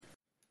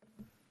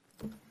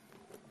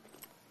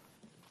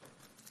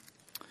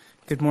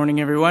Good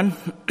morning, everyone.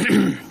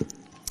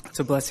 It's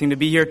a blessing to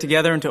be here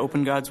together and to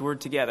open God's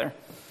Word together.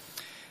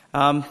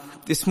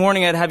 This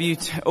morning, I'd have you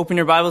open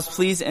your Bibles,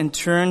 please, and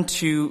turn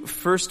to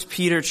 1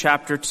 Peter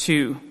chapter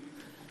 2.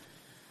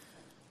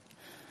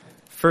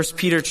 1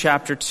 Peter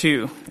chapter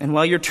 2. And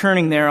while you're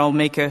turning there, I'll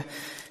make a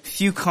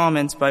few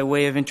comments by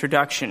way of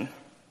introduction.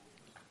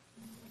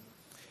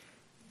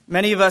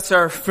 Many of us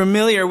are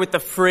familiar with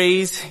the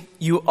phrase,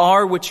 "You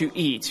are what you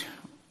eat,"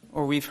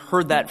 or we've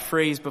heard that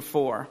phrase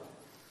before.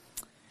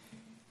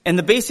 And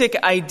the basic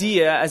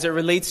idea as it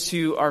relates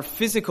to our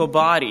physical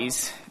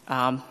bodies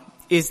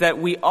is that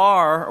we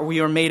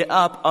are made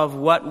up of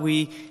what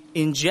we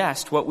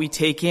ingest, what we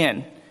take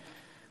in.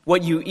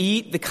 What you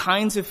eat, the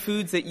kinds of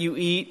foods that you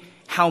eat,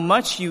 how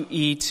much you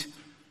eat,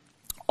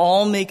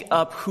 all make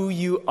up who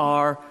you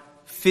are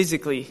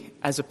physically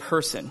as a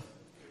person.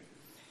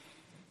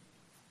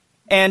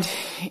 And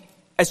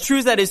as true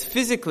as that is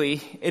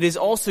physically, it is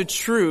also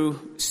true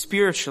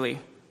spiritually.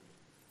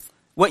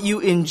 What you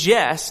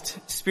ingest,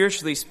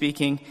 spiritually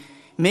speaking,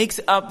 makes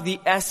up the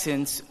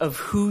essence of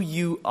who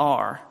you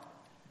are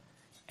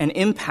and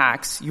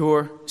impacts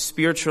your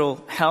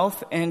spiritual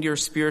health and your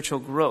spiritual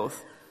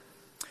growth.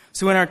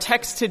 So in our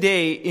text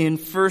today in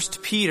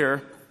 1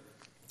 Peter,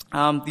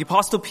 the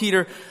Apostle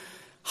Peter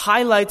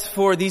highlights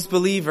for these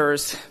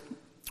believers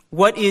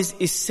what is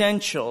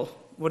essential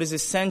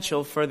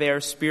for their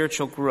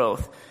spiritual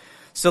growth.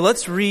 So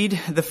let's read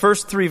the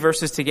first three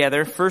verses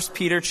together. 1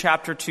 Peter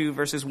chapter 2,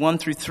 verses 1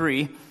 through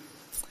 3.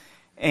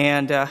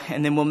 And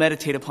then we'll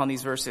meditate upon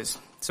these verses.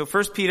 So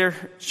 1 Peter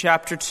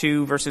chapter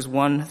 2, verses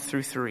 1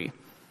 through 3.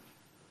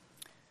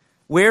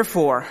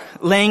 Wherefore,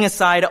 laying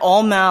aside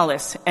all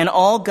malice and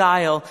all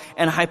guile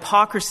and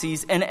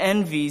hypocrisies and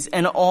envies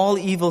and all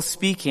evil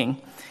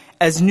speaking,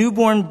 as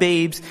newborn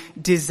babes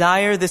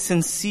desire the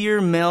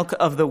sincere milk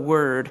of the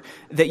word,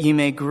 that ye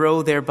may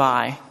grow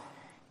thereby.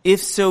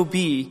 If so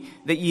be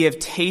that ye have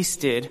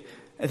tasted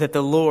that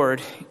the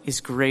Lord is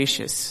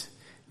gracious.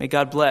 May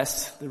God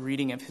bless the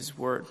reading of his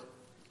word.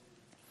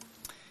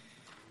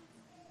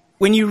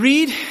 When you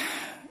read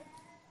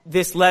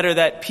this letter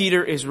that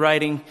Peter is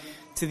writing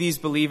to these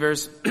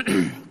believers,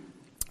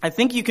 I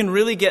think you can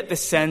really get the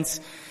sense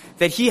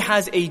that he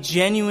has a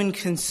genuine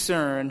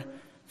concern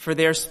for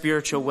their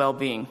spiritual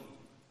well-being,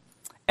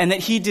 and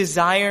that he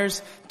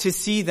desires to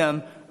see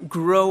them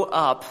grow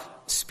up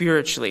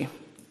spiritually.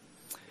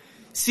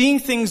 Seeing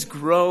things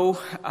grow,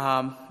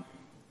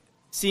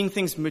 seeing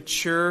things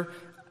mature,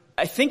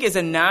 I think is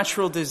a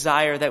natural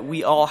desire that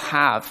we all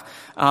have.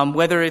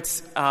 Whether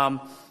it's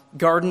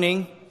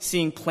gardening,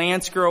 seeing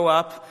plants grow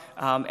up,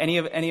 any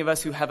of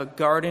us who have a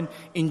garden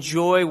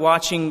enjoy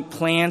watching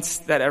plants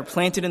that are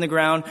planted in the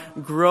ground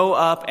grow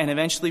up and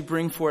eventually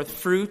bring forth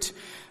fruit.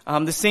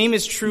 The same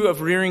is true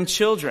of rearing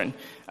children.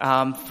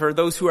 For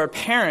those who are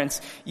parents,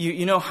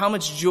 you know how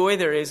much joy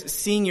there is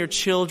seeing your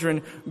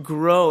children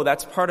grow.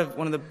 That's one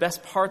of the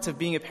best parts of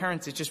being a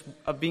parent.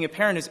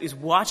 Is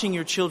watching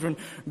your children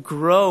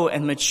grow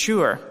and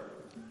mature.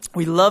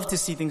 We love to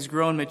see things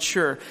grow and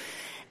mature.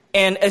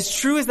 And as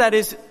true as that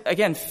is,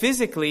 again,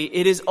 physically,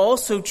 it is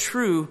also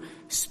true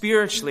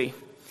spiritually.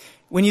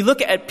 When you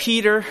look at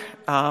Peter,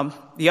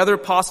 the other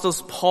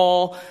apostles,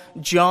 Paul,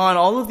 John,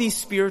 all of these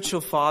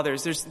spiritual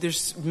fathers,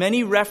 there's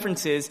many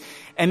references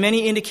and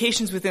many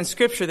indications within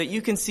Scripture that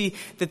you can see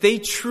that they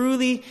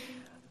truly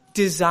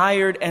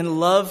desired and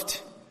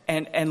loved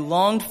and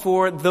longed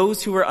for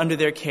those who were under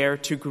their care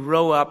to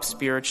grow up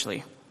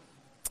spiritually.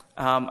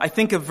 I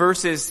think of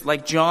verses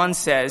like John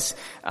says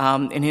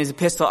in his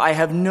epistle, "I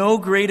have no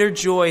greater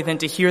joy than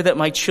to hear that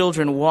my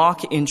children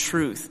walk in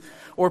truth."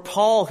 Or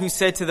Paul, who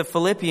said to the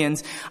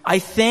Philippians, "I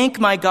thank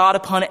my God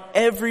upon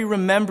every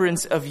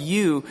remembrance of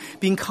you,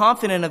 being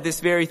confident of this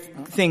very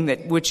thing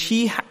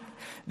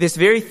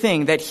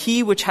that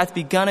he which hath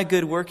begun a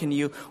good work in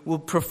you will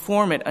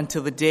perform it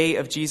until the day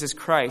of Jesus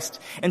Christ."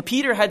 And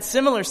Peter had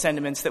similar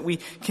sentiments that we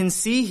can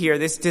see here,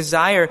 this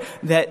desire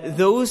that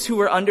those who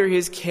were under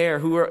his care,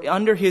 who were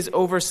under his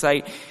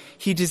oversight,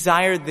 he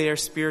desired their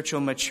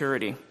spiritual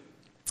maturity.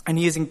 And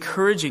he is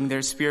encouraging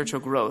their spiritual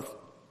growth.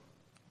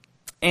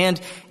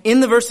 And in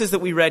the verses that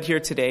we read here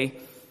today,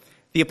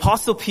 the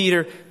Apostle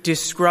Peter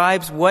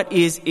describes what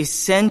is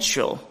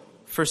essential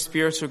for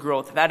spiritual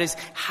growth. That is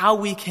how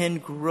we can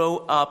grow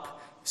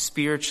up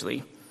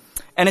spiritually.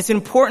 And it's an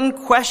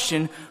important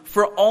question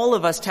for all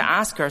of us to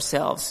ask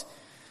ourselves.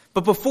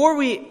 But before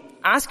we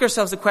ask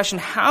ourselves the question,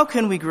 how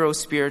can we grow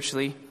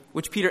spiritually,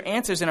 which Peter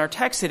answers in our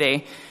text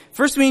today,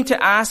 first we need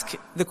to ask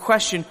the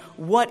question,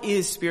 what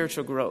is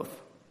spiritual growth?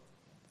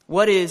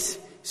 What is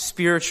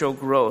spiritual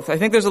growth? I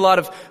think there's a lot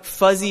of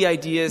fuzzy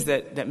ideas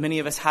that many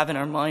of us have in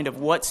our mind of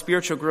what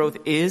spiritual growth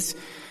is.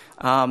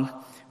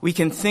 We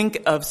can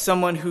think of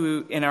someone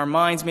who in our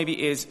minds maybe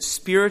is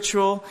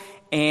spiritual,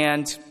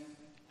 and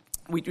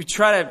we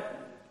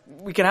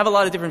can have a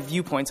lot of different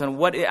viewpoints on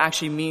what it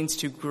actually means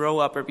to grow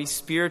up or be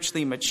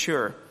spiritually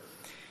mature.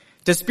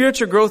 Does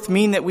spiritual growth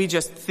mean that we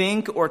just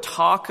think or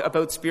talk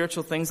about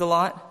spiritual things a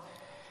lot?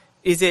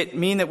 Does it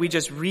mean that we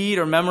just read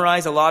or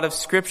memorize a lot of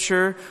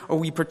scripture, or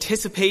we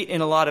participate in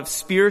a lot of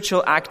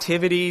spiritual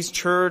activities,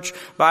 church,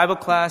 Bible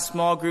class,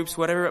 small groups,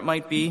 whatever it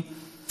might be?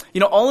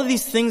 All of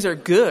these things are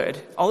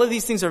good. All of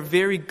these things are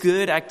very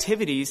good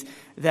activities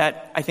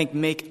that I think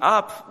make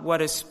up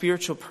what a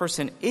spiritual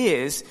person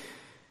is.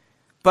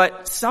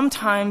 But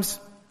sometimes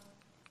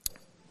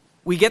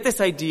we get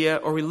this idea,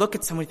 or we look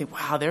at somebody and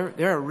think, wow,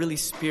 they're a really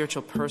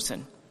spiritual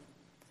person.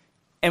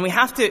 And we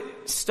have to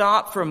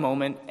stop for a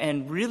moment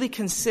and really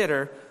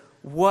consider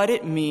what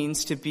it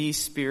means to be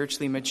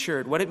spiritually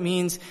matured, what it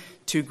means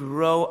to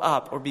grow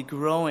up or be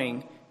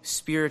growing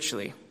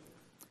spiritually.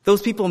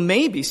 Those people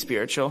may be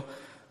spiritual,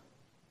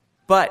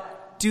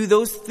 but do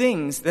those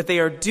things that they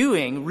are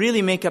doing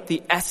really make up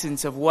the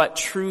essence of what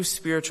true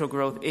spiritual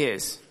growth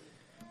is?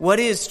 What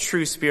is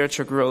true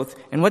spiritual growth,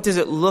 and what does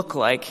it look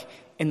like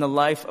in the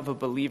life of a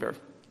believer?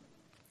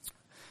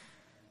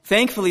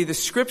 Thankfully, the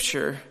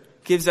scripture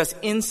gives us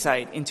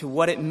insight into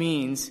what it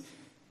means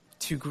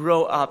to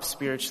grow up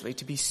spiritually,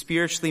 to be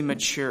spiritually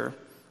mature.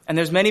 And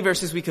there's many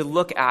verses we could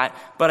look at,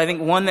 but I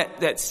think one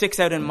that sticks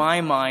out in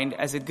my mind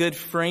as a good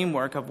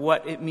framework of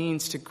what it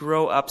means to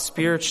grow up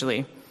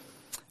spiritually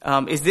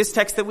is this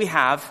text that we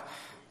have,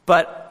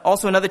 but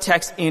also another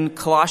text in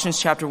Colossians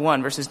chapter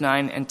 1, verses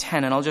 9 and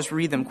 10, and I'll just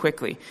read them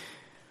quickly.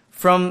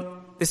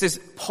 This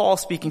is Paul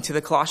speaking to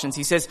the Colossians.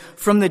 He says,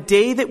 "From the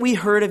day that we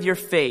heard of your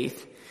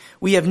faith,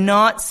 we have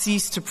not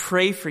ceased to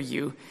pray for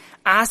you,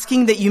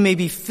 asking that you may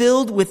be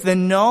filled with the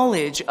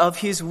knowledge of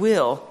his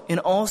will in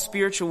all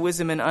spiritual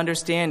wisdom and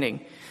understanding,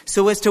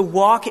 so as to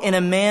walk in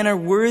a manner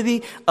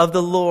worthy of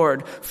the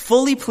Lord,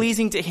 fully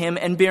pleasing to him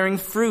and bearing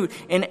fruit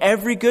in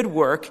every good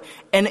work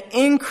and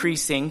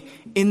increasing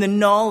in the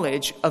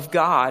knowledge of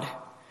God."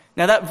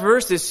 Now that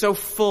verse is so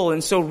full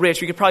and so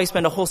rich. We could probably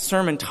spend a whole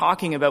sermon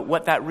talking about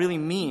what that really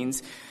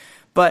means.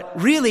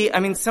 But really,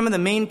 some of the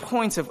main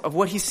points of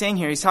what he's saying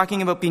here, he's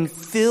talking about being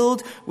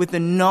filled with the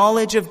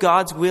knowledge of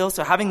God's will,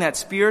 so having that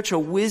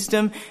spiritual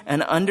wisdom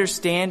and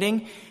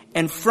understanding,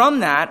 and from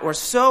that, or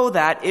so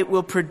that it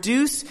will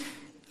produce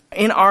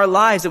in our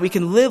lives, that we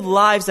can live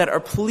lives that are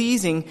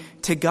pleasing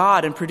to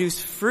God and produce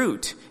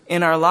fruit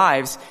in our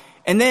lives.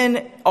 And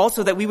then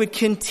also that we would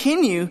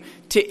continue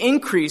to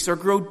increase or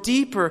grow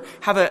deeper,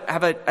 have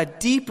a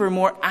deeper,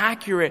 more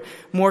accurate,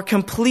 more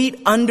complete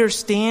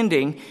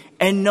understanding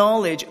and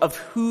knowledge of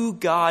who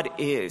God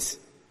is.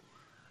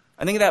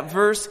 I think that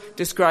verse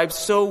describes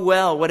so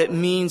well what it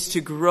means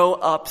to grow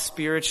up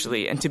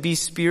spiritually and to be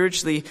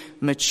spiritually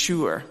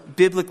mature,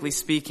 biblically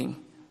speaking.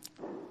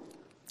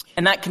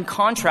 And that can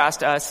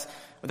contrast us,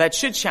 that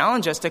should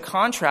challenge us to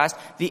contrast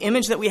the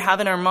image that we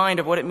have in our mind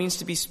of what it means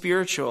to be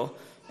spiritual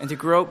and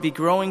to be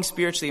growing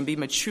spiritually and be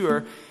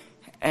mature,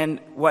 and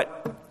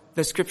what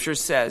the scripture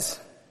says.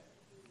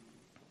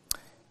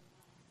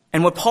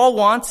 And what Paul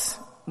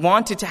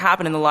wanted to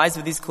happen in the lives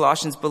of these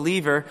Colossians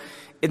believers,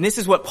 and this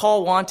is what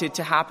Paul wanted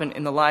to happen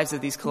in the lives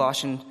of these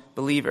Colossian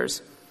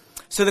believers.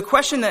 So the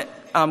question that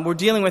we're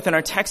dealing with in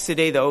our text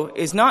today, though,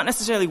 is not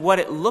necessarily what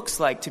it looks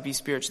like to be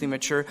spiritually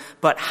mature,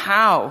 but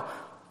how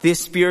this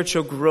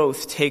spiritual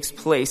growth takes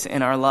place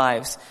in our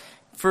lives.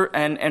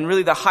 And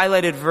really the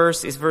highlighted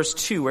verse is verse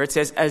 2, where it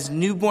says, "As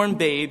newborn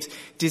babes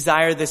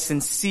desire the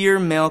sincere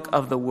milk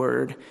of the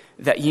word,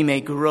 that ye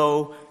may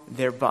grow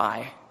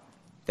thereby."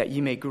 That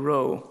ye may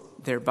grow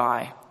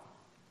thereby.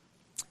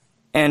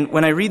 And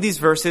when I read these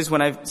verses,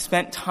 when I've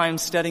spent time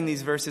studying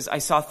these verses, I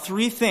saw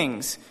three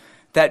things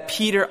that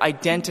Peter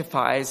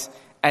identifies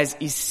as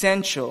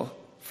essential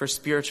for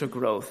spiritual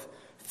growth.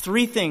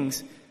 Three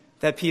things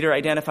that Peter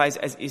identifies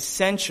as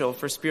essential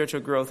for spiritual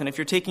growth. And if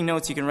you're taking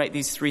notes, you can write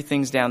these three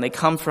things down. They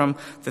come from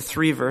the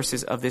three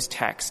verses of this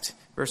text.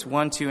 Verse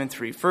 1, 2, and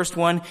 3. First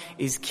one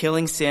is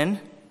killing sin.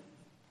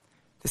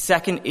 The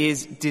second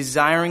is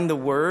desiring the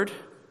word.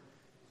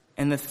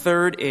 And the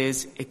third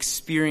is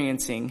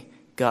experiencing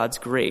God's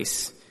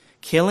grace.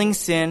 Killing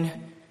sin,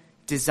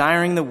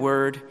 desiring the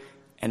word,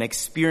 and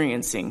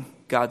experiencing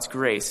God's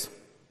grace.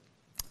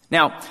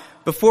 Now,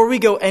 before we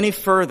go any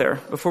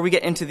further, before we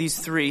get into these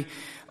three,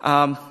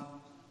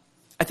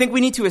 I think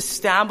we need to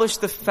establish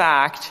the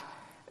fact,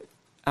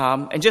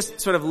 and just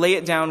sort of lay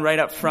it down right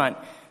up front,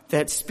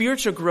 that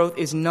spiritual growth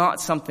is not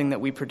something that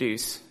we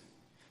produce.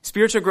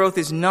 Spiritual growth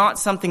is not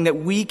something that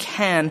we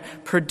can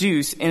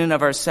produce in and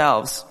of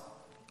ourselves.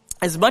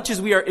 As much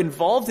as we are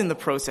involved in the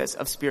process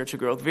of spiritual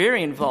growth,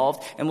 very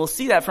involved, and we'll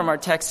see that from our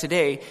text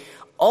today,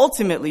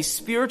 ultimately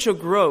spiritual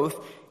growth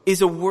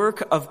is a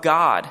work of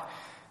God.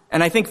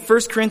 And I think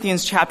 1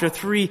 Corinthians chapter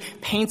 3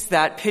 paints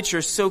that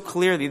picture so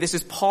clearly. This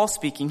is Paul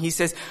speaking. He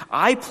says,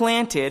 "I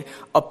planted,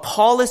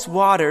 Apollos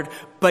watered,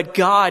 but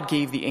God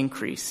gave the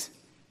increase."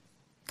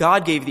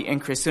 God gave the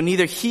increase. So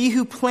neither he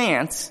who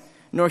plants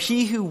nor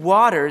he who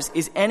waters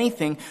is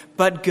anything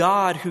but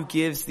God who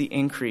gives the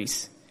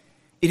increase.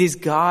 It is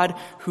God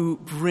who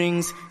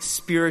brings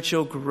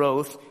spiritual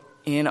growth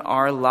in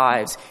our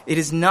lives. It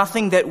is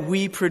nothing that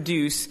we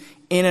produce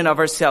in and of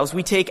ourselves.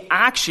 We take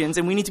actions,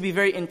 and we need to be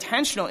very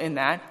intentional in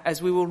that,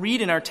 as we will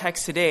read in our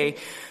text today.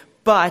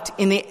 But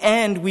in the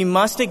end, we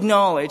must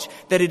acknowledge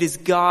that it is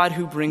God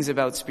who brings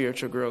about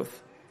spiritual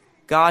growth.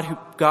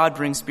 God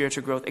brings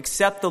spiritual growth.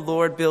 Except the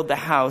Lord build the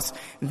house,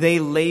 they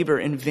labor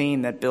in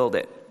vain that build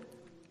it.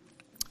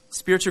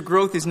 Spiritual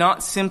growth is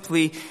not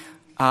simply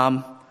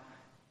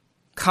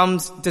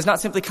does not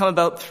simply come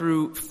about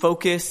through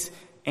focus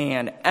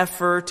and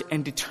effort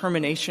and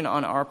determination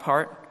on our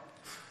part,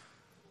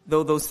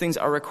 though those things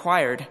are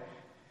required.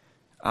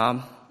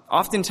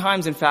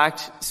 Oftentimes, in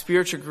fact,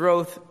 spiritual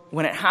growth,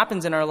 when it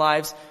happens in our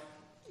lives,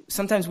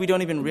 sometimes we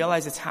don't even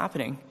realize it's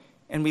happening.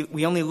 And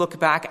we only look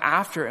back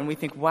after and we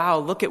think, wow,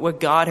 look at what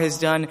God has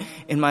done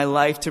in my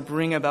life to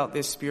bring about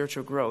this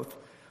spiritual growth.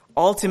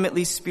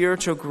 Ultimately,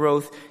 spiritual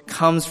growth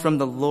comes from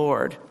the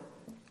Lord.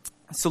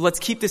 So let's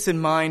keep this in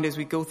mind as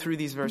we go through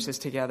these verses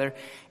together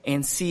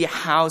and see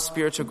how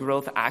spiritual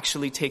growth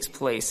actually takes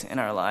place in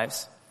our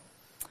lives.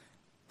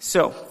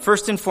 So,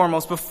 first and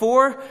foremost,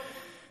 before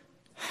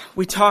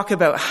we talk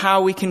about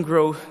how we can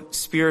grow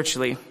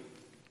spiritually,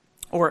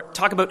 or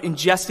talk about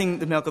ingesting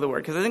the milk of the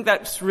word, because I think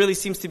that really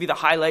seems to be the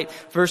highlight.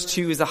 Verse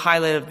 2 is the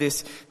highlight of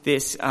this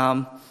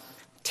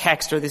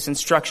text or this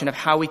instruction of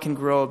how we can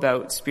grow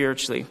about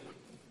spiritually.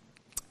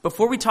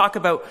 Before we talk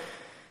about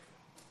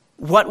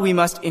what we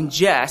must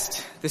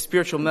ingest, the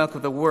spiritual milk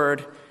of the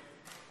word,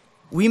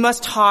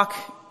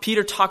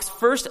 Peter talks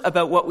first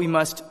about what we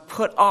must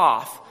put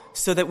off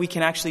so that we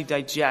can actually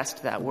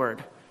digest that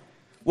word.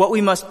 What we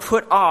must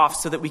put off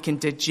so that we can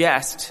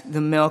digest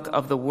the milk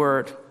of the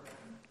word.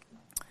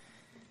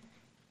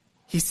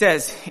 He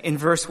says in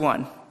verse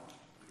 1,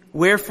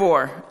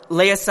 "Wherefore,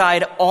 lay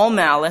aside all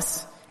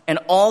malice and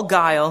all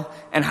guile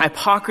and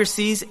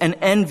hypocrisies and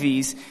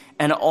envies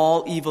and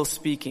all evil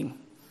speaking."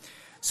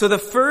 So the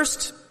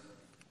first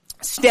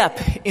step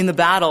in the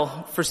battle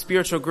for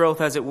spiritual growth,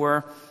 as it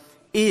were,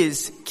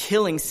 is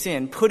killing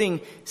sin,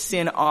 putting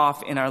sin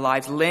off in our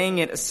lives, laying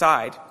it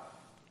aside.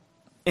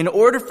 In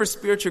order for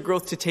spiritual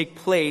growth to take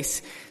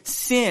place,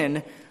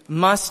 sin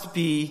must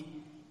be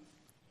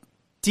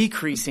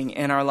decreasing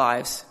in our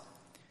lives.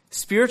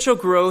 Spiritual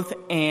growth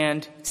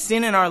and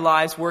sin in our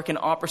lives work in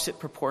opposite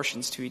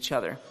proportions to each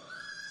other.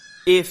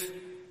 If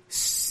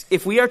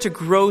we are to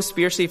grow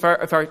spiritually,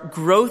 if our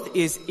growth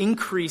is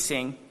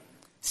increasing,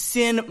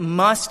 sin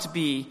must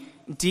be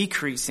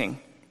decreasing.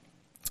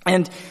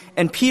 And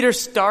Peter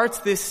starts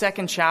this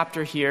second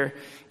chapter here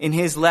in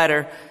his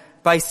letter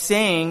by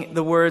saying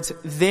the words,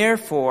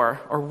 "Therefore,"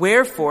 or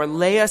 "Wherefore,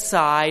 lay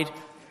aside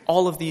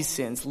all of these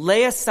sins."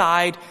 Lay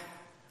aside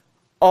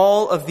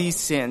all of these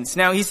sins.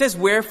 Now, he says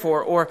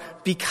wherefore, or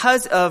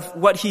because of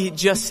what he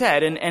just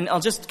said. And I'll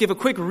just give a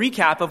quick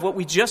recap of what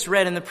we just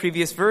read in the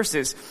previous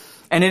verses.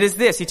 And it is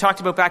this. He talked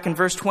about back in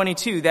verse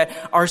 22 that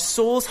our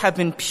souls have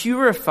been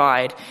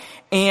purified,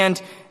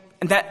 and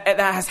that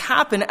has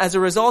happened as a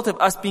result of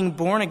us being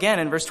born again.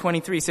 In verse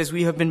 23, it says,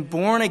 "We have been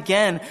born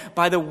again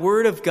by the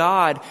word of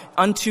God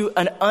unto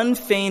an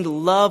unfeigned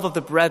love of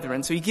the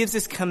brethren." So he gives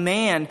this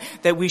command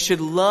that we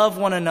should love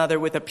one another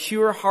with a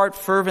pure heart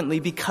fervently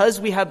because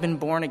we have been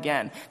born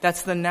again.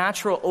 That's the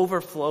natural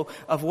overflow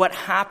of what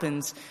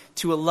happens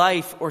to a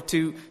life or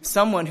to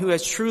someone who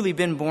has truly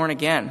been born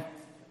again.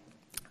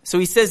 So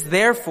he says,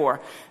 therefore,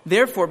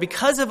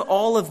 because of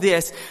all of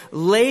this,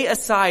 lay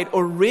aside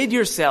or rid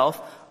yourself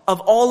of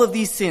all of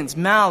these sins: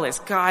 malice,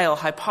 guile,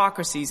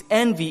 hypocrisies,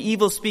 envy,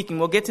 evil speaking.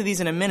 We'll get to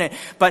these in a minute.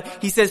 But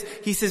he says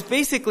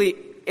basically,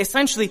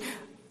 essentially,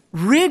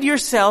 rid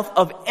yourself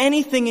of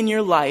anything in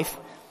your life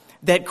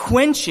that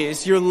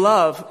quenches your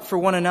love for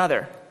one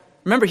another.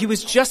 Remember, he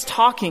was just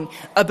talking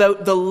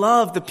about the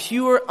love, the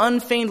pure,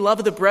 unfeigned love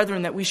of the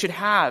brethren that we should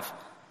have.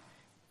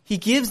 He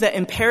gives that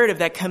imperative,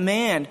 that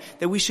command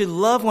that we should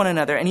love one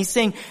another. And he's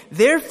saying,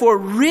 therefore,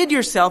 rid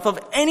yourself of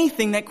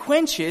anything that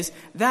quenches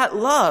that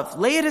love.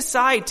 Lay it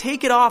aside.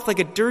 Take it off like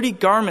a dirty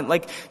garment,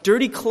 like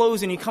dirty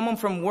clothes, and you come home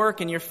from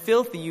work and you're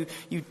filthy.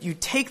 You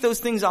take those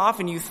things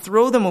off and you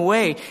throw them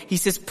away. He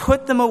says,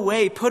 put them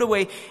away. Put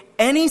away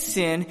any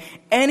sin,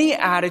 any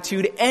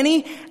attitude,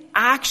 any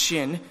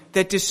action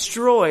that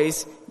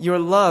destroys your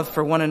love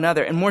for one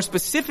another. And more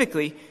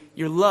specifically,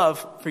 your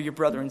love for your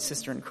brother and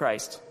sister in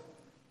Christ.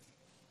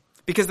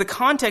 Because the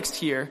context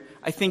here,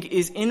 I think,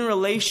 is in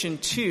relation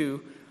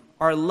to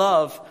our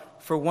love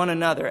for one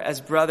another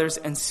as brothers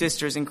and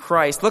sisters in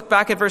Christ. Look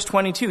back at verse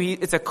 22.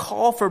 It's a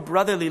call for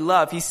brotherly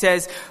love. He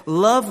says,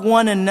 love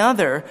one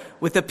another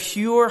with a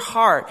pure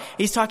heart.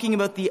 He's talking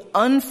about the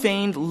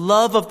unfeigned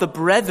love of the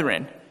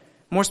brethren.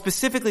 More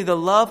specifically, the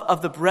love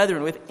of the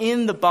brethren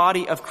within the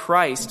body of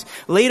Christ.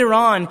 Later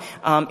on,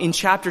 in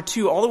chapter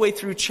 2, all the way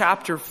through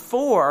chapter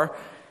 4,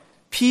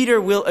 Peter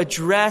will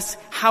address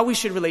how we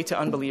should relate to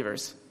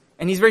unbelievers.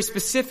 And he's very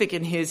specific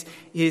in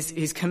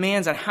his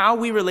commands on how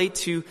we relate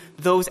to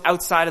those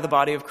outside of the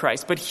body of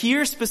Christ. But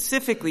here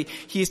specifically,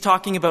 he is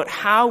talking about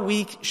how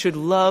we should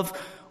love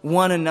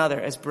one another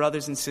as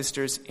brothers and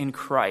sisters in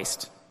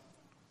Christ.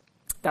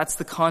 That's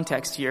the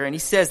context here. And he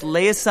says,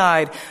 lay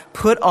aside,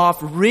 put off,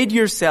 rid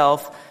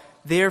yourself,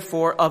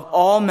 therefore, of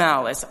all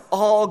malice,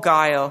 all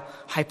guile,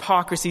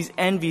 hypocrisies,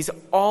 envies,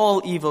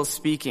 all evil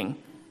speaking.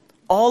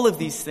 All of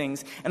these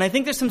things. And I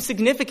think there's some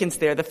significance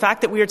there. The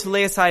fact that we are to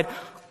lay aside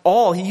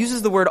all. He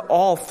uses the word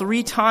all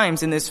 3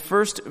 times in this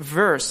first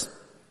verse.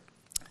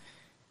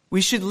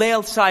 We should lay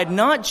aside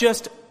not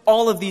just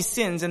all of these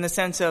sins in the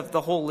sense of the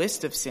whole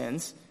list of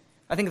sins.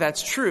 I think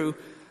that's true.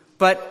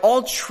 But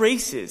all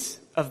traces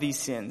of these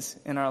sins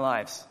in our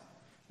lives.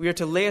 We are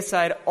to lay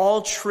aside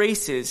all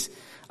traces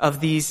of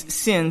these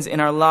sins in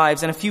our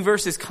lives. And a few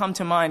verses come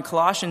to mind.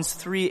 Colossians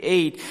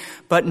 3:8.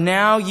 But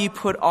now ye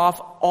put off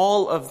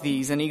all of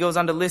these. And he goes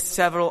on to list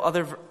several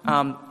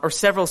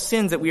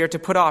sins that we are to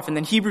put off. And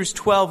then Hebrews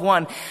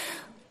 12:1.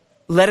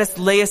 Let us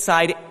lay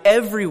aside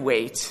every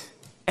weight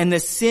and the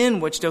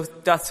sin which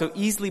doth so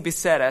easily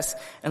beset us,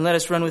 and let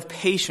us run with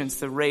patience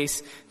the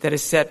race that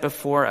is set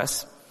before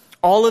us.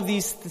 All of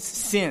these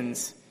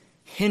sins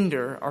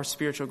hinder our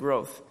spiritual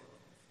growth.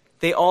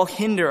 They all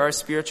hinder our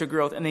spiritual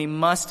growth, and they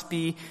must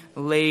be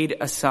laid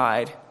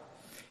aside.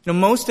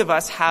 Most of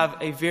us have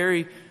a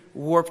very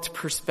warped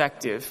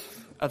perspective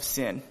of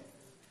sin.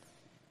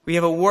 We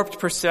have a warped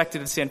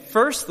perspective of sin.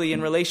 Firstly,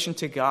 in relation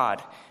to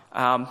God,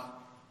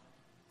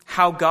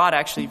 how God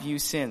actually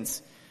views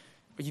sins.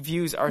 He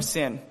views our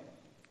sin.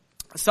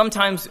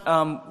 Sometimes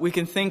we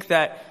can think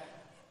that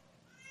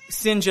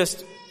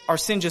our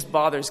sin just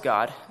bothers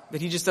God,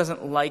 that he just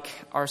doesn't like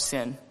our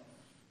sin.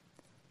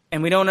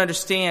 And we don't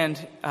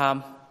understand,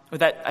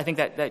 I think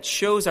that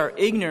shows our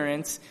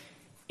ignorance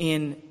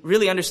in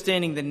really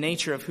understanding the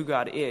nature of who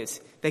God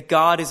is. That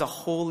God is a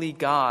holy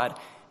God,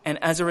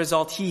 and as a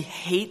result, he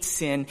hates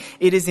sin.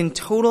 It is in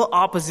total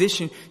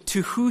opposition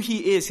to who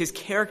he is, his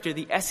character,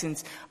 the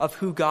essence of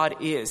who God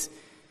is.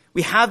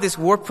 We have this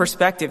warped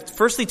perspective,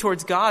 firstly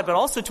towards God, but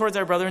also towards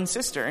our brother and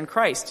sister in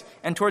Christ,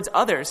 and towards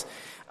others.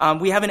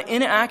 We have an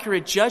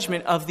inaccurate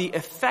judgment of the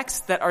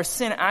effects that our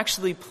sin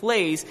actually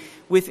plays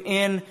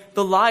within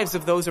the lives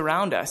of those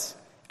around us.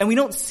 And we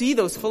don't see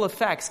those full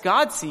effects.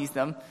 God sees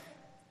them.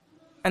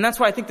 And that's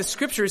why I think the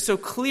scripture is so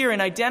clear in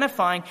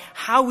identifying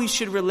how we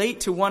should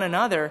relate to one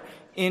another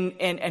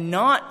and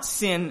not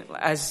sin,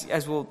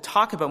 as we'll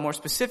talk about more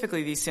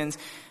specifically these sins,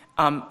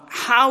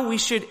 how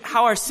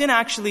our sin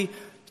actually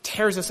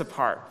tears us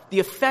apart. The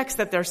effects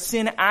that their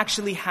sin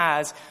actually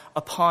has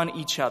upon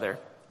each other.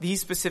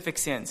 These specific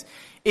sins.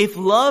 If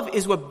love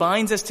is what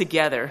binds us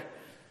together,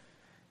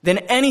 then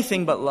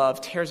anything but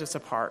love tears us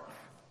apart.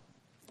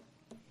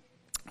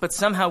 But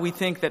somehow we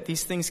think that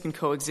these things can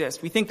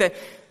coexist. We think that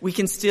we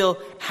can still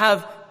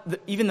have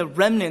even the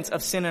remnants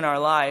of sin in our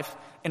life,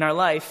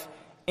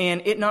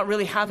 and it not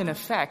really have an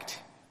effect.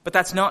 But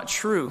that's not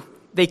true.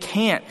 They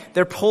can't.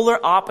 They're polar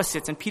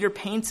opposites, and Peter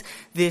paints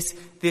this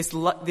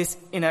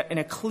in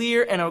a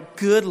clear and a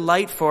good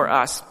light for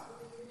us.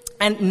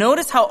 And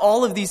notice how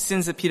all of these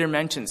sins that Peter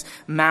mentions,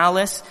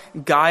 malice,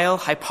 guile,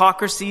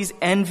 hypocrisies,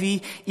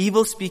 envy,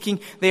 evil speaking,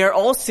 they are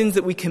all sins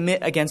that we commit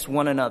against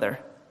one another.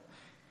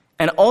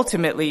 And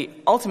ultimately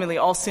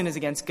all sin is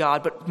against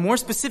God. But more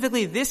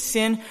specifically, this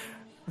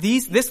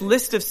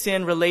list of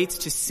sin relates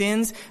to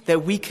sins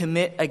that we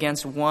commit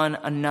against one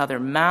another.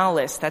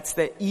 Malice, that's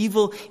the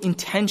evil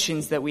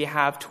intentions that we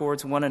have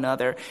towards one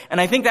another.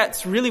 And I think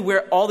that's really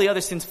where all the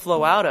other sins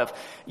flow out of.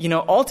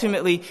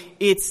 Ultimately,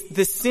 it's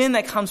the sin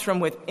that comes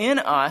from within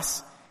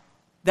us.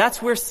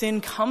 That's where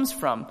sin comes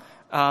from.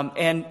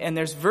 And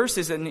there's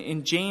verses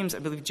in James, I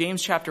believe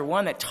James chapter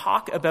 1, that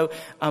talk about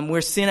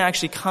where sin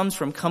actually comes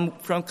from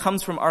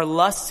our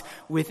lusts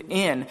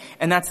within.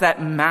 And that's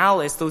that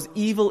malice, those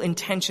evil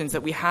intentions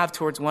that we have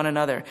towards one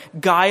another.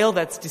 Guile,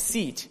 that's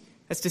deceit.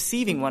 That's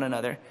deceiving one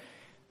another.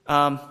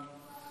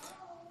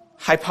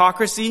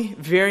 Hypocrisy,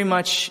 very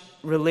much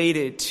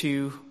related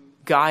to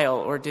guile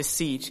or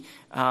deceit.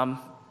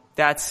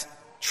 That's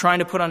trying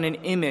to put on an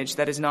image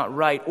that is not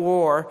right,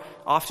 or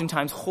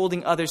oftentimes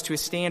holding others to a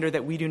standard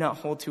that we do not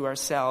hold to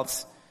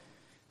ourselves.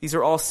 These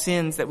are all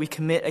sins that we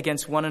commit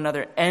against one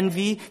another.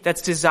 Envy,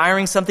 that's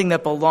desiring something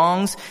that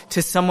belongs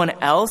to someone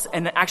else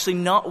and actually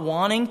not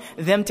wanting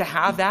them to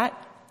have that.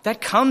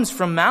 That comes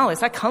from malice.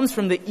 That comes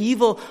from the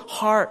evil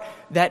heart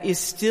that is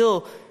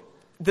still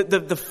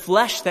the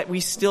flesh that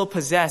we still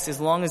possess as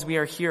long as we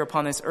are here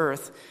upon this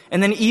earth.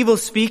 And then evil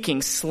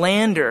speaking,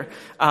 slander,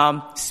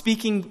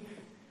 speaking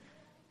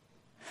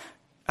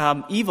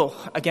evil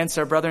against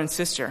our brother and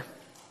sister.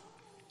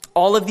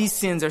 All of these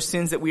sins are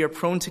sins that we are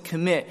prone to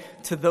commit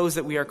to those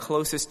that we are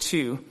closest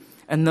to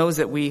and those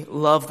that we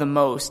love the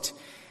most.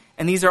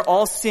 And these are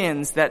all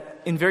sins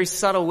that in very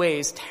subtle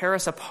ways tear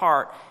us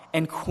apart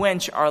and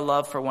quench our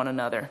love for one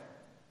another.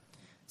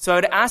 So I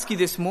would ask you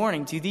this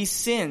morning, do these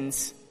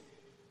sins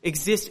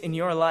exist in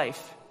your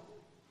life?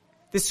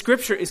 This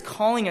scripture is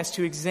calling us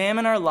to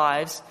examine our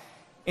lives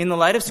in the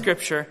light of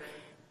scripture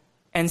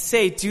and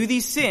say, do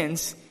these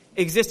sins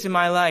exist in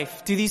my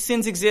life? Do these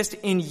sins exist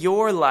in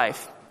your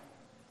life?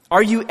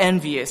 Are you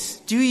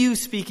envious? Do you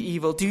speak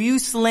evil? Do you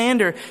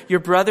slander your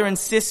brother and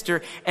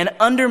sister and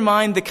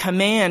undermine the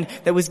command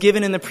that was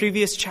given in the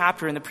previous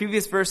chapter, in the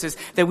previous verses,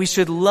 that we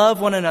should love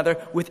one another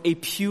with a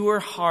pure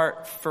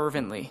heart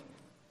fervently?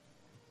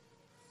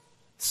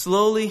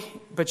 Slowly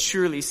but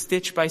surely,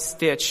 stitch by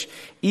stitch,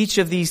 each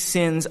of these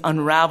sins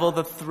unravel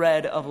the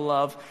thread of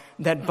love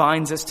that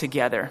binds us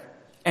together.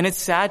 And it's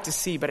sad to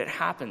see, but it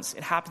happens.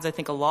 It happens, I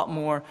think, a lot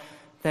more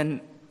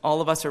than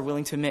all of us are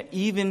willing to admit,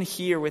 even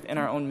here within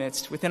our own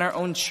midst, within our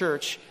own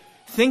church.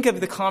 Think of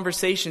the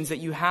conversations that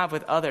you have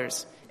with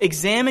others.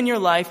 Examine your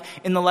life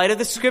in the light of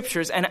the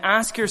scriptures and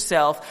ask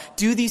yourself,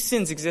 do these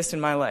sins exist in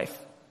my life?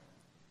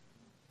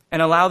 And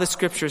allow the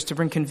scriptures to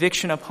bring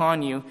conviction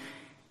upon you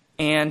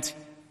and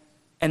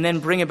then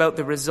bring about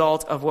the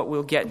result of what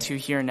we'll get to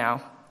here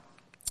now.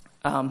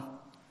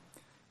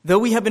 Though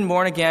we have been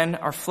born again,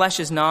 our flesh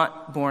is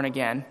not born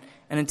again.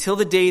 And until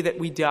the day that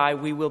we die,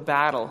 we will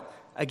battle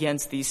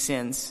against these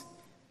sins.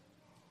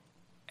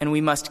 And we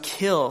must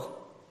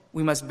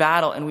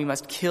battle and we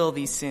must kill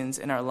these sins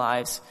in our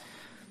lives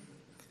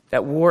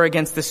that war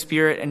against the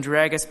Spirit and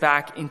drag us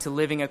back into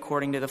living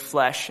according to the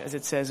flesh, as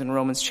it says in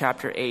Romans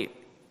chapter 8.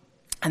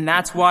 And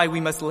that's why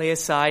we must lay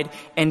aside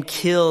and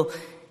kill,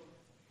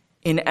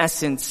 in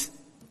essence,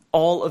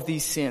 all of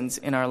these sins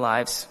in our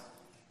lives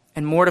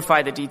and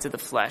mortify the deeds of the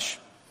flesh.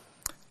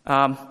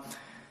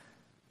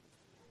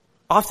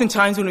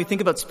 Oftentimes when we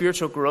think about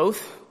spiritual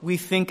growth, we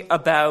think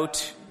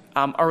about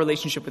our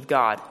relationship with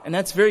God. And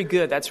that's very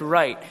good. That's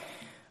right.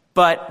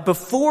 But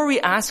before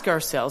you ask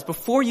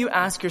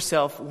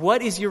yourself,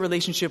 what is your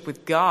relationship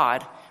with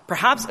God?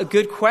 Perhaps a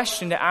good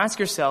question to ask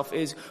yourself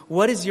is,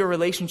 what is your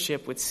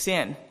relationship with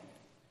sin?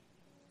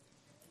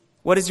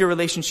 What is your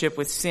relationship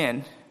with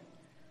sin?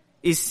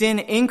 Is sin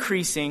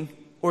increasing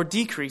or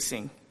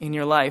decreasing in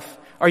your life?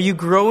 Are you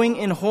growing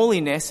in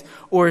holiness,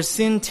 or is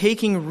sin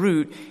taking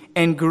root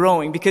and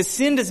growing? Because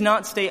sin does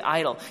not stay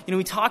idle.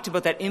 We talked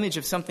about that image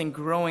of something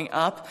growing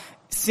up.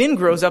 Sin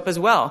grows up as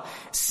well.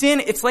 Sin,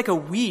 it's like a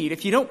weed.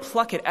 If you don't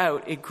pluck it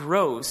out, it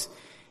grows.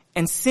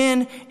 And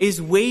sin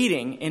is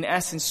waiting, in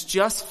essence,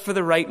 just for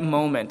the right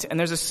moment. And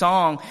there's a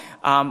song,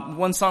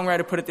 one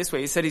songwriter put it this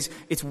way. He said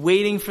it's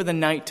waiting for the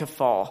night to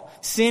fall.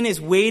 Sin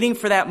is waiting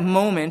for that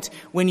moment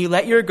when you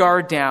let your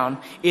guard down.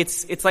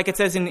 It's like it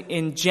says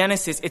in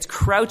Genesis, it's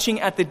crouching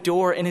at the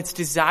door and its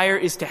desire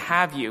is to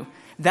have you.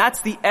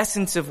 That's the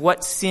essence of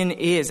what sin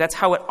is. That's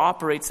how it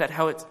operates.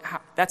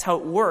 That's how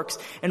it works.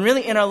 And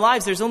really in our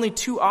lives, there's only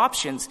two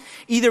options.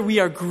 Either we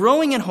are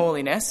growing in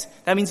holiness.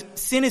 That means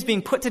sin is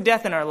being put to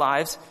death in our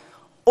lives,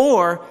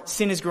 or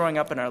sin is growing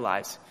up in our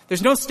lives.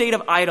 There's no state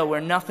of idle where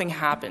nothing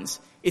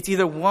happens. It's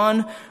either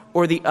one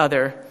or the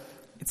other.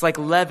 It's like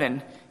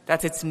leaven.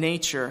 That's its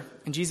nature.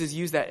 And Jesus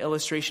used that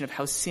illustration of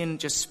how sin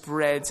just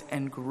spreads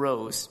and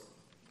grows.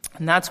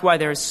 And that's why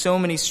there are so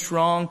many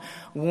strong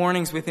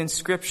warnings within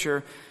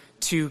Scripture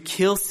to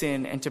kill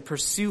sin and to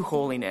pursue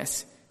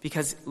holiness,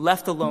 because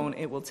left alone,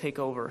 it will take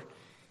over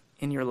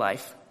in your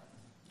life.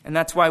 And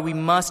that's why we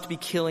must be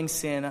killing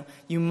sin.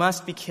 You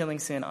must be killing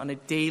sin on a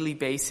daily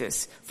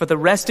basis. For the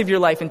rest of your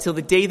life, until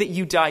the day that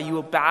you die, you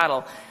will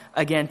battle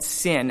against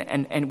sin.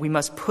 And we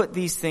must put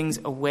these things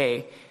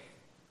away.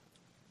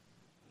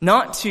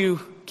 Not to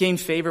gain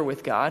favor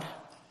with God,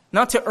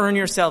 not to earn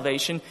your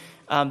salvation.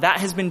 That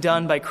has been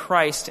done by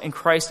Christ and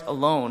Christ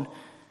alone.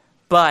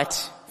 But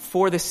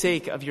for the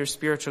sake of your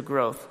spiritual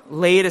growth,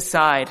 lay it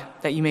aside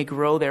that you may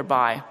grow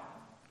thereby.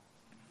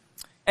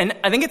 And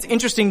I think it's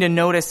interesting to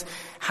notice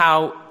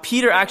how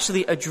Peter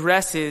actually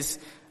addresses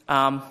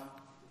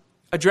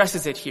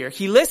it here.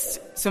 He lists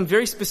some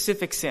very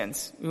specific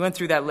sins. We went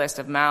through that list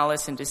of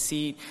malice and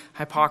deceit,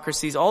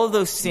 hypocrisies, all of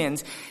those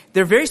sins.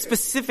 They're very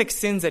specific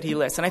sins that he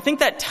lists. And I think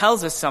that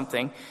tells us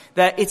something,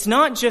 that it's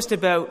not just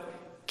about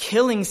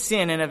killing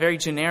sin in a very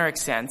generic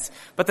sense,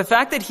 but the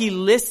fact that he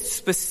lists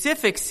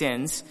specific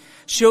sins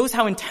shows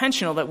how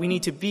intentional that we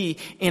need to be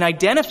in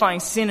identifying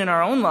sin in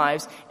our own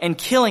lives and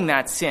killing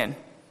that sin.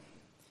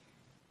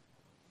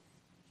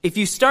 If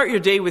you start your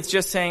day with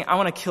just saying, I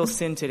want to kill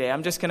sin today,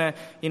 I'm just going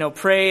to,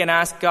 pray and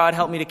ask God,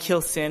 help me to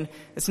kill sin,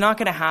 it's not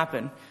going to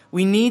happen.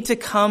 We need to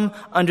come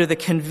under the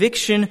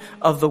conviction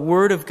of the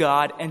Word of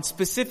God and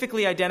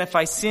specifically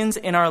identify sins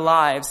in our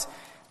lives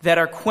that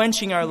are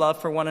quenching our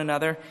love for one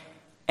another,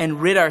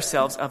 and rid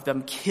ourselves of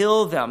them,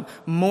 kill them,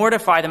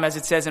 mortify them, as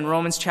it says in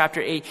Romans chapter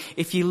 8.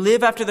 If you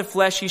live after the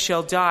flesh, you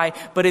shall die,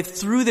 but if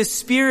through the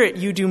Spirit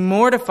you do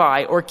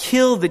mortify or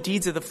kill the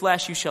deeds of the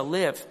flesh, you shall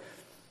live.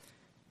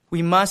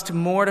 We must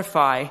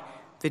mortify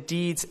the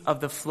deeds of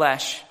the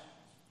flesh.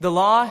 The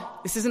law,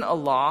 this isn't a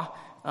law.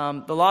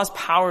 The law is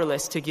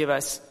powerless to give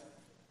us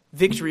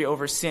victory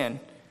over sin,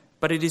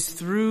 but it is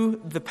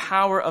through the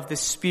power of the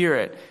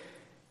Spirit,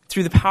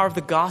 through the power of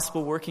the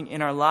gospel working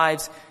in our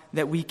lives,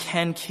 that we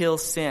can kill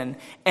sin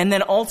and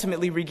then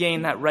ultimately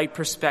regain that right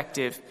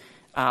perspective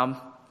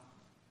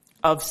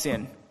of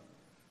sin.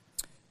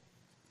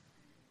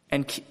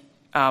 And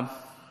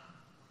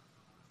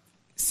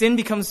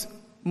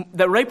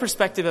the right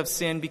perspective of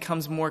sin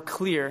becomes more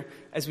clear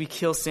as we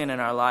kill sin in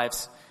our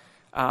lives.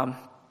 And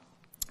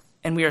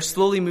we are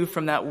slowly moved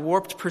from that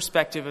warped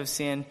perspective of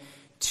sin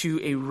to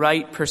a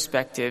right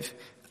perspective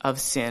of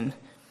sin.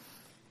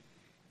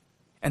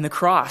 And the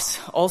cross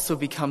also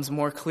becomes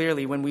more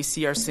clearly when we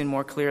see our sin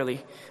more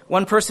clearly.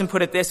 One person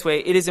put it this way: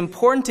 it is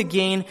important to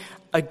gain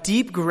a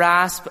deep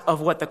grasp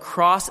of what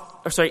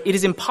it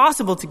is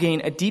impossible to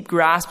gain a deep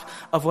grasp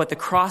of what the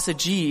cross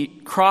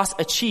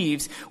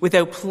achieves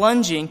without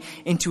plunging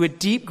into a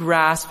deep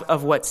grasp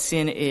of what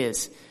sin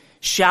is.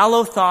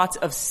 Shallow thoughts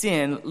of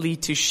sin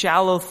lead to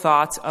shallow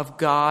thoughts of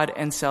God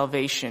and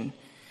salvation.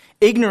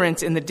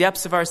 Ignorance in the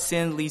depths of our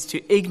sin leads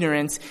to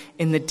ignorance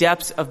in the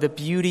depths of the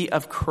beauty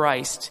of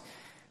Christ.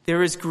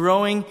 There is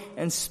growing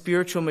and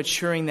spiritual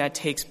maturing that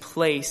takes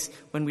place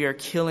when we are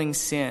killing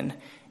sin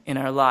in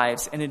our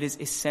lives, and it is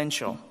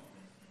essential.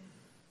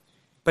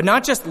 But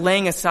not just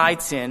laying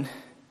aside sin,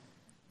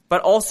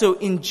 but also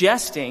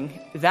ingesting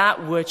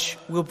that which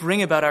will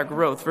bring about our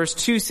growth. Verse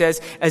 2 says,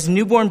 as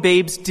newborn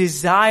babes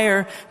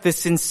desire the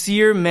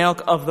sincere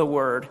milk of the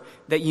word,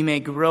 that you may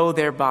grow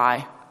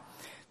thereby.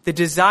 The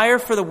desire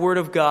for the word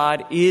of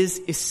God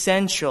is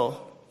essential.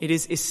 It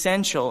is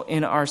essential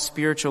in our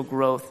spiritual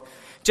growth.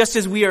 Just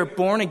as we are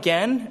born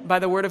again by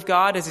the word of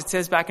God, as it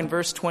says back in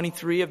verse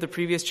 23 of the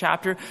previous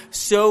chapter,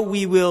 so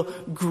we will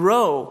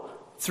grow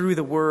through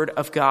the word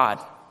of God.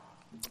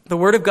 The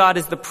word of God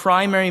is the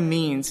primary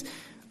means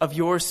of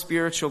your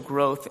spiritual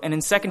growth. And in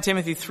 2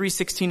 Timothy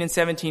 3:16 and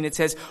 17, it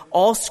says,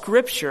 all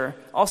scripture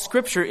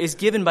is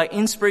given by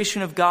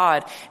inspiration of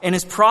God and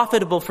is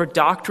profitable for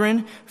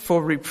doctrine,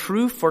 for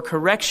reproof, for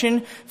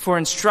correction, for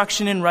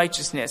instruction in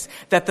righteousness,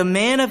 that the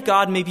man of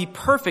God may be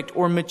perfect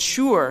or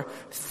mature,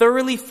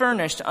 thoroughly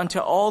furnished unto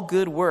all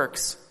good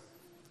works.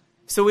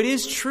 So it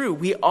is true.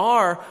 We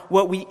are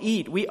what we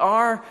eat. We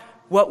are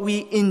what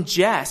we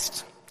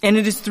ingest. And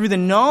it is through the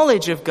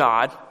knowledge of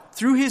God,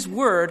 through his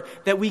word,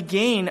 that we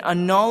gain a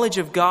knowledge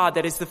of God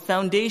that is the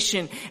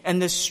foundation and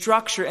the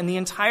structure and the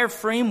entire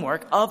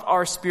framework of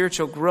our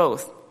spiritual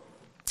growth.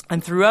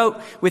 And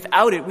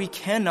without it, we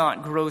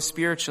cannot grow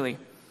spiritually.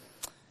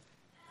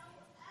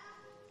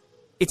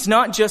 It's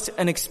not just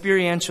an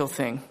experiential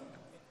thing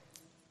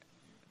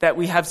that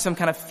we have some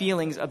kind of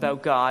feelings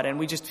about God and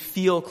we just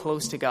feel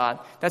close to God.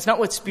 That's not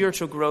what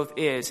spiritual growth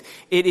is.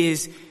 It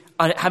is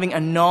having a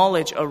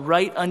knowledge, a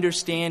right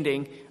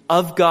understanding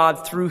of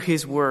God through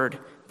his word.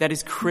 That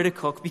is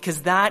critical,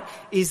 because it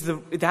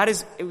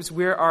was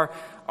where our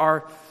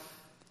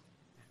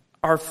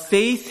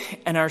faith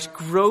and our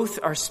growth,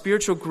 our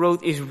spiritual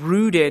growth is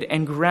rooted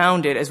and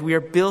grounded as we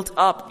are built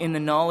up in the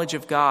knowledge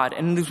of God.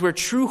 And it is where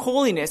true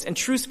holiness and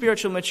true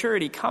spiritual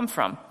maturity come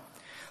from.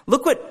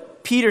 Look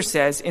what Peter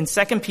says in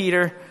 2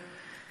 Peter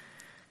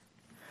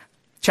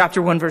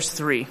chapter 1, verse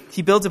 3.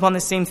 He builds upon the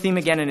same theme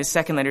again in his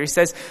second letter. He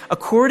says,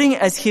 according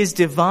as his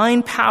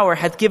divine power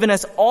hath given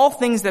us all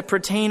things that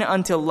pertain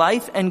unto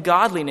life and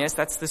godliness,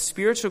 that's the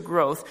spiritual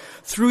growth,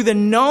 through the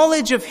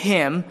knowledge of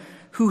him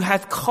who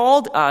hath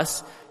called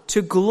us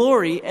to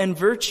glory and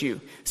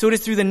virtue. So it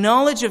is through the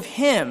knowledge of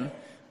him,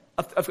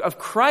 of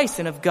Christ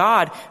and of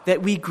God,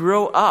 that we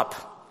grow up.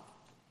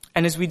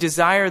 And as we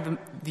desire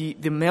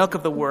the milk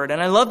of the word.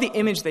 And I love the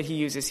image that he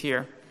uses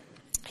here.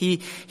 He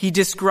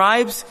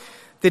describes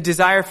the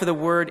desire for the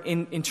word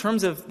in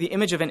terms of the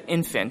image of an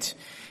infant.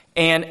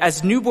 And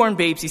as newborn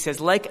babes, he says,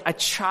 like a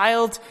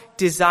child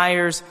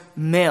desires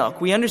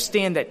milk. We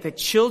understand that the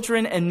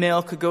children and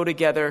milk go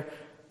together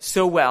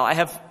so well. I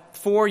have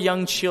 4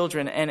 young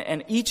children,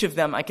 and each of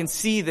them, I can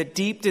see the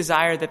deep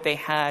desire that they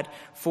had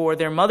for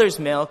their mother's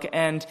milk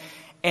and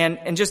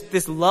just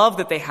this love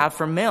that they have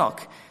for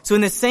milk. So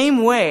in the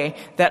same way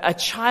that a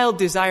child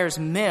desires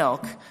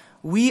milk,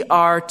 we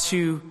are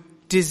to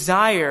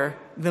desire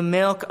the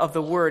milk of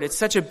the word. It's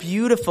such a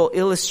beautiful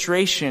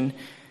illustration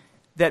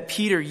that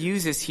Peter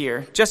uses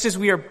here. Just as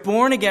we are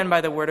born again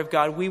by the word of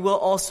God, we will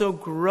also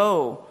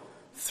grow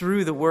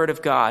through the word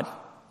of God.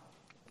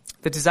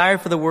 The desire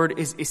for the word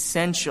is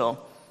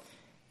essential.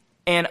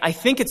 And I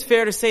think it's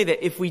fair to say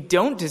that if we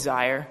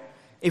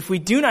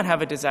do not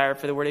have a desire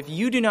for the word, if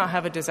you do not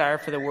have a desire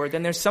for the word,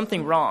 then there's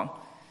something wrong.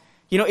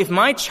 You know, if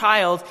my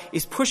child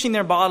is pushing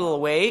their bottle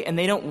away and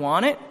they don't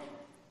want it,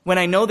 when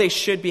I know they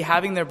should be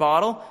having their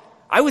bottle,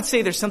 I would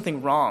say there's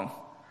something wrong.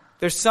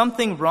 There's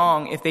something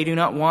wrong if they do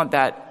not want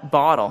that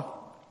bottle.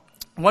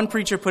 One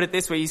preacher put it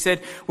this way. He said,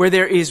 where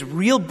there is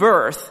real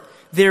birth,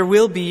 there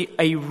will be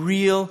a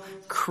real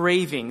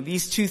craving.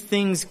 These two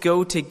things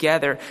go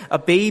together. A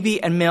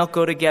baby and milk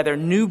go together.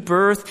 New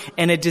birth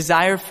and a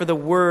desire for the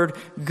word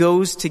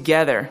goes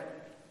together.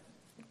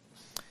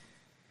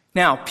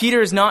 Now,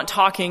 Peter is not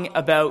talking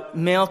about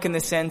milk in the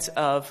sense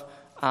of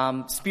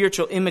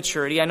spiritual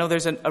immaturity. I know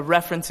there's a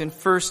reference in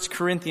 1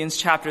 Corinthians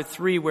chapter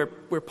 3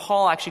 where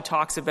Paul actually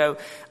talks about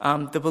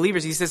the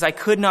believers. He says, I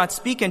could not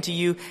speak unto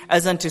you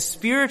as unto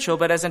spiritual,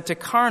 but as unto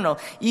carnal,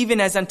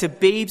 even as unto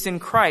babes in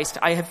Christ.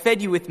 I have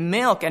fed you with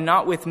milk and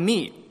not with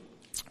meat.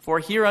 For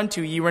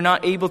hereunto ye were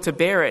not able to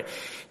bear it,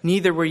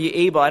 neither were ye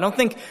able. I don't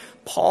think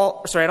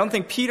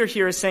Peter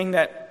here is saying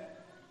that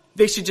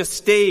they should just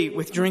stay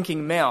with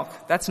drinking milk.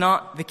 That's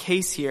not the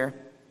case here.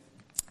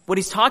 What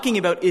he's talking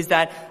about is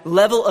that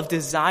level of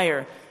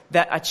desire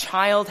that a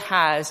child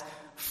has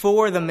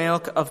for the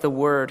milk of the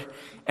word.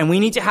 And we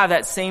need to have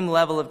that same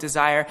level of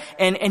desire.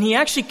 And he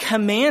actually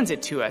commands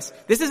it to us.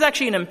 This is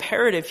actually an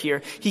imperative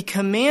here. He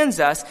commands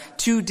us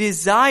to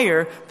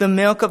desire the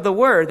milk of the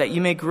word, that you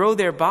may grow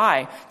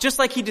thereby. Just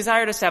like he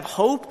desired us to have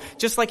hope,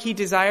 just like he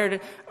desired,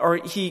 or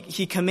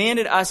he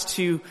commanded us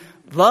to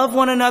love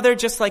one another,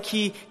 just like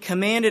he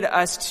commanded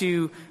us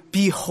to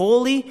be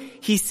holy.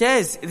 He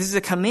says, this is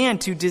a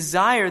command to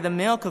desire the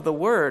milk of the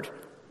word,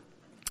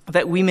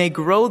 that we may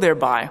grow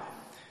thereby.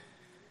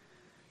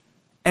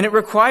 And it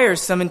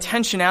requires some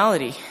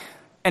intentionality.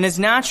 And as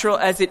natural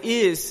as it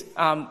is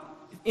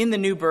in the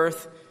new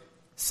birth,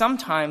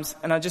 sometimes,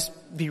 and I'll just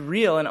be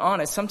real and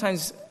honest,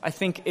 sometimes I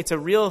think it's a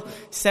real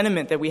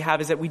sentiment that we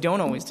have is that we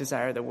don't always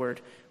desire the word.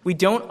 We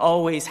don't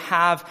always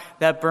have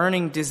that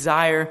burning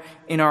desire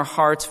in our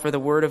hearts for the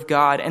word of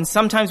God. And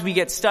sometimes we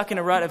get stuck in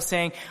a rut of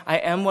saying, I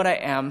am what I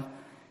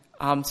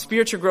am.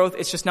 Spiritual growth,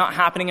 it's just not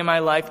happening in my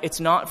life. It's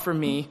not for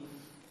me.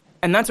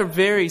 And that's a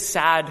very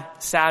sad,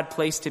 sad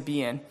place to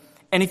be in.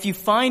 And if you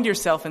find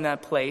yourself in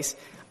that place,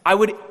 I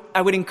would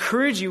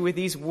encourage you with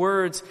these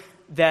words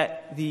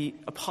that the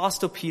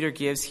Apostle Peter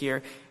gives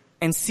here,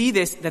 and see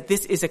that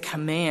this is a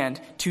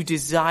command to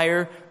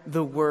desire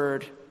the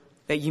word,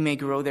 that you may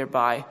grow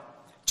thereby.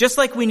 Just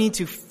like we need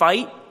to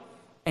fight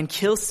and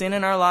kill sin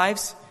in our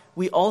lives,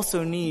 we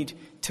also need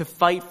to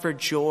fight for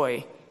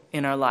joy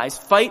in our lives.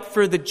 Fight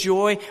for the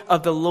joy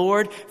of the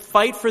Lord.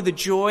 Fight for the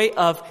joy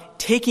of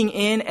taking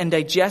in and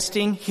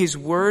digesting his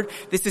word.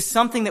 This is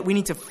something that we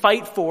need to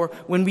fight for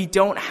when we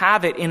don't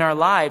have it in our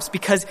lives,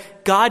 because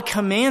God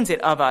commands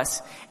it of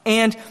us.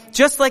 And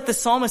just like the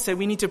psalmist said,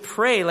 we need to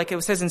pray, like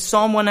it says in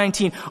Psalm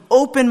 119,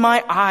 open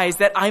my eyes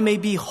that I may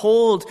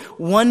behold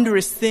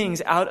wondrous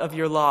things out of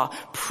your law.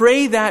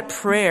 Pray that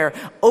prayer.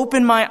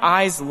 Open my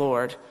eyes,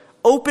 Lord.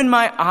 Open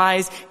my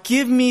eyes.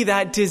 Give me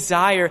that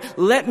desire.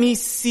 Let me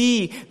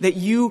see that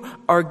you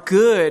are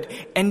good,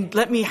 and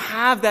let me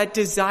have that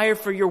desire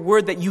for your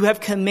word that you have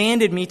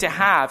commanded me to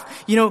have.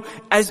 You know,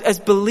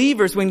 as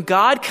believers, when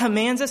God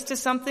commands us to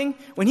something,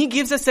 when he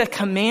gives us a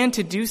command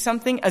to do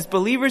something, as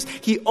believers,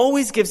 he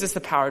always gives us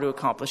the power to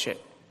accomplish it.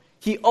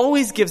 He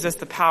always gives us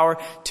the power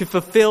to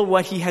fulfill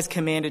what he has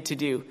commanded to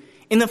do.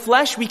 In the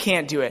flesh, we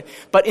can't do it,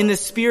 but in the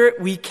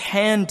spirit, we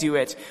can do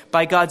it.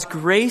 By God's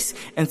grace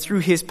and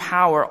through his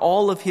power,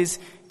 all of his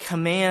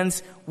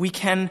commands, we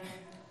can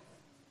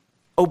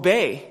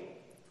obey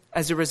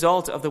as a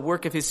result of the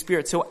work of his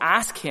spirit. So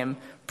ask him,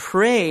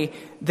 pray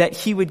that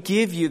he would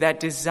give you that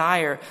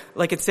desire.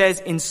 Like it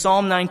says in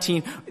Psalm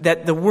 19,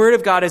 that the word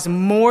of God is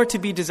more to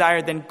be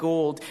desired than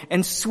gold,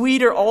 and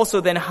sweeter also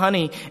than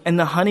honey and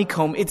the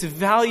honeycomb. It's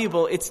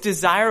valuable, it's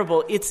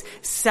desirable, it's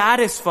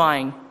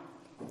satisfying.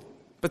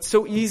 But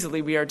so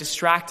easily we are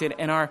distracted,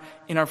 and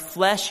in our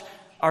flesh,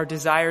 our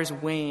desires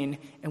wane,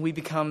 and we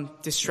become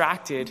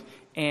distracted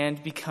and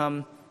we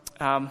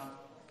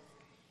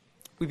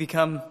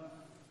become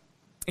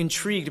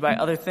intrigued by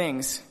other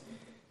things.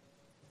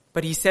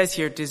 But he says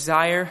here,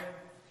 desire,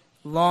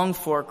 long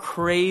for,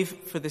 crave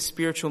for the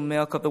spiritual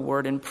milk of the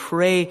word, and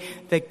pray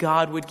that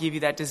God would give you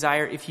that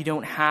desire if you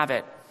don't have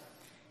it.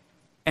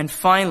 And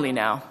finally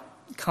now,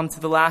 come to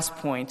the last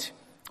point.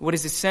 What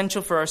is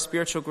essential for our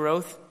spiritual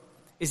growth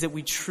is that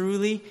we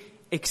truly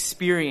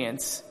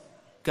experience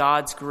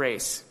God's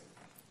grace.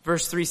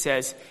 Verse 3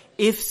 says,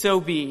 if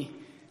so be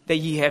that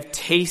ye have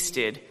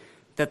tasted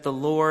that the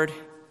Lord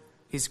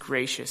is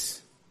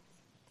gracious.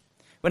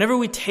 Whenever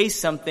we taste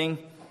something,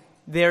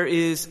 there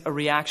is a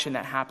reaction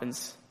that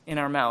happens in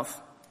our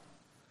mouth.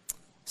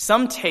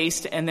 Some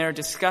taste and they're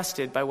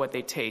disgusted by what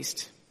they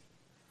taste.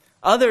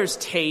 Others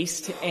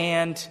taste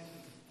and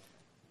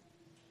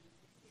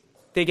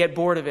they get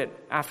bored of it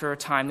after a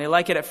time. They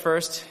like it at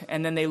first,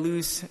 and then they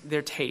lose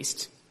their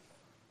taste.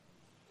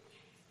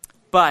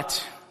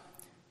 But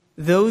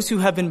those who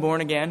have been born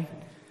again,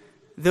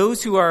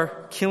 those who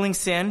are killing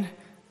sin,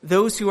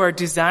 those who are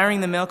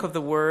desiring the milk of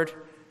the word,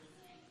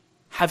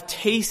 have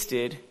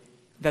tasted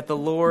that the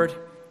Lord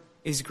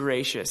is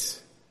gracious.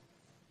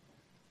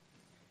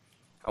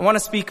 I want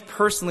to speak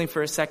personally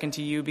for a second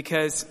to you,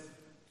 because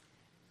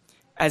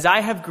as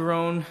I have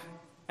grown,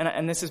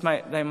 and this is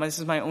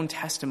my own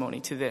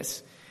testimony to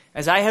this.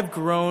 As I have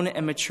grown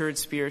and matured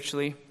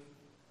spiritually,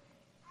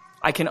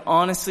 I can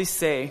honestly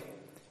say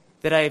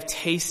that I have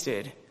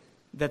tasted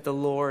that the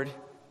Lord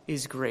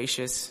is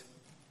gracious.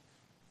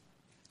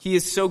 He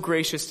is so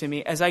gracious to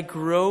me. As I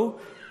grow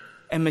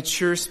and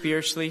mature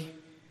spiritually,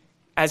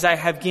 as I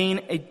have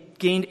gained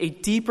a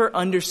deeper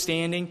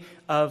understanding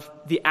of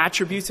the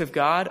attributes of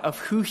God, of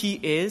who he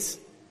is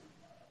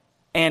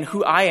and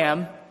who I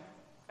am,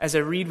 as I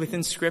read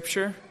within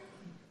Scripture,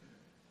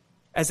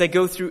 as I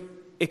go through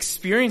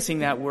experiencing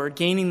that word,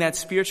 gaining that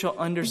spiritual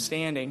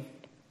understanding,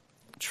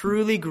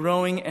 truly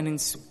growing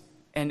and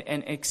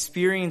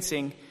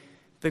experiencing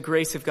the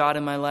grace of God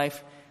in my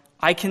life,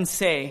 I can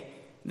say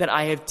that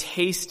I have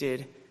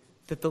tasted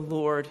that the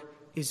Lord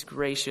is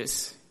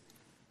gracious.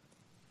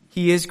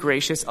 He is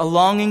gracious. A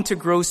longing to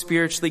grow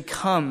spiritually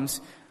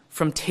comes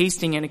from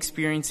tasting and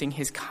experiencing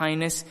his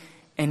kindness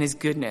and his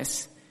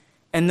goodness.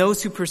 and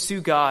those who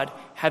pursue God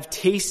have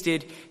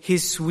tasted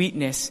his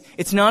sweetness.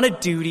 It's not a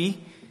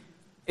duty.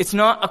 It's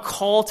not a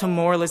call to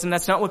moralism.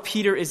 That's not what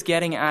Peter is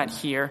getting at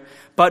here.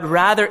 But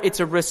rather, it's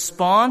a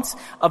response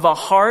of a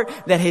heart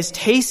that has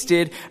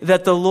tasted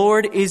that the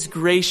Lord is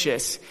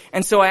gracious.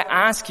 And so I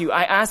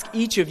ask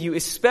each of you,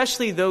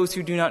 especially those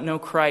who do not know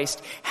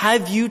Christ,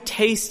 have you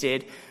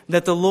tasted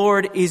that the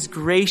Lord is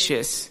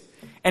gracious?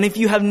 And if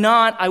you have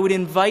not, I would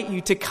invite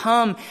you to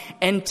come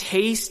and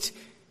taste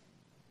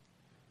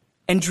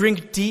and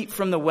drink deep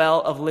from the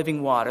well of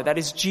living water. That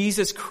is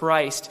Jesus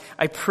Christ.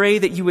 I pray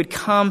that you would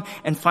come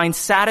and find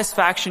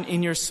satisfaction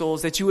in your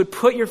souls, that you would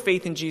put your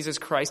faith in Jesus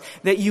Christ,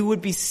 that you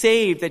would be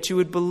saved, that you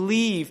would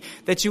believe,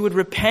 that you would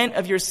repent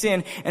of your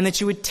sin, and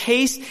that you would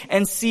taste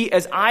and see,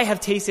 as I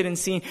have tasted and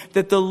seen,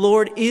 that the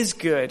Lord is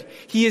good.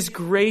 He is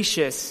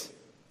gracious.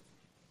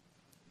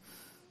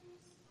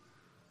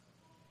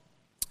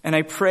 And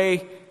I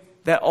pray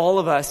that all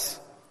of us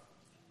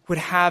would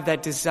have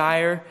that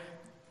desire,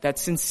 that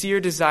sincere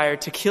desire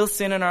to kill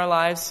sin in our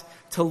lives,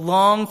 to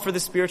long for the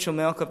spiritual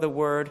milk of the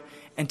Word,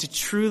 and to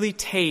truly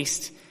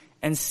taste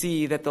and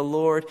see that the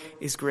Lord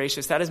is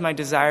gracious. That is my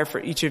desire for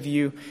each of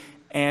you.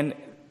 And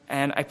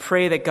I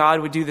pray that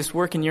God would do this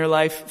work in your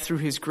life through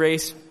his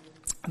grace,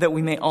 that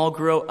we may all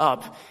grow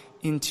up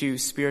into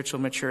spiritual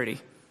maturity.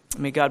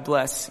 May God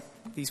bless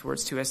these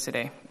words to us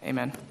today.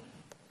 Amen.